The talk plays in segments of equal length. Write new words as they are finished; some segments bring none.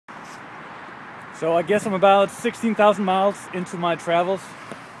So I guess I'm about 16,000 miles into my travels,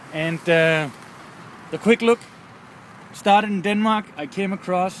 and the quick look started in Denmark. I came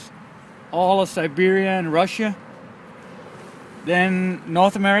across all of Siberia and Russia, then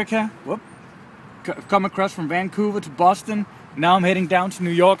North America. Come across from Vancouver to Boston. Now I'm heading down to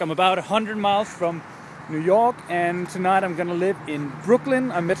New York. I'm about 100 miles from New York, and tonight I'm gonna live in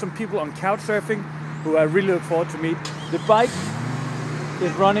Brooklyn. I met some people on Couchsurfing who I really look forward to meet. The bike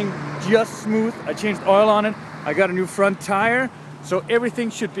is running just smooth. I changed oil on it. I got a new front tire, so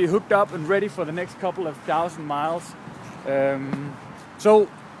everything should be hooked up and ready for the next couple of thousand miles. So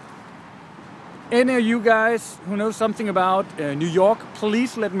any of you guys who know something about New York,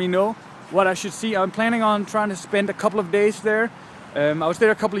 please let me know what I should see. I'm planning on trying to spend a couple of days there. I was there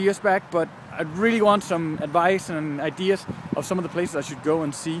a couple of years back, but I really want some advice and ideas of some of the places I should go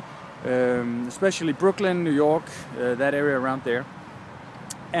and see, especially Brooklyn, New York, that area around there.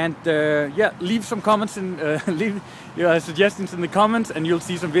 And yeah, leave some comments and leave your suggestions in the comments, and you'll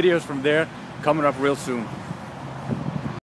see some videos from there coming up real soon.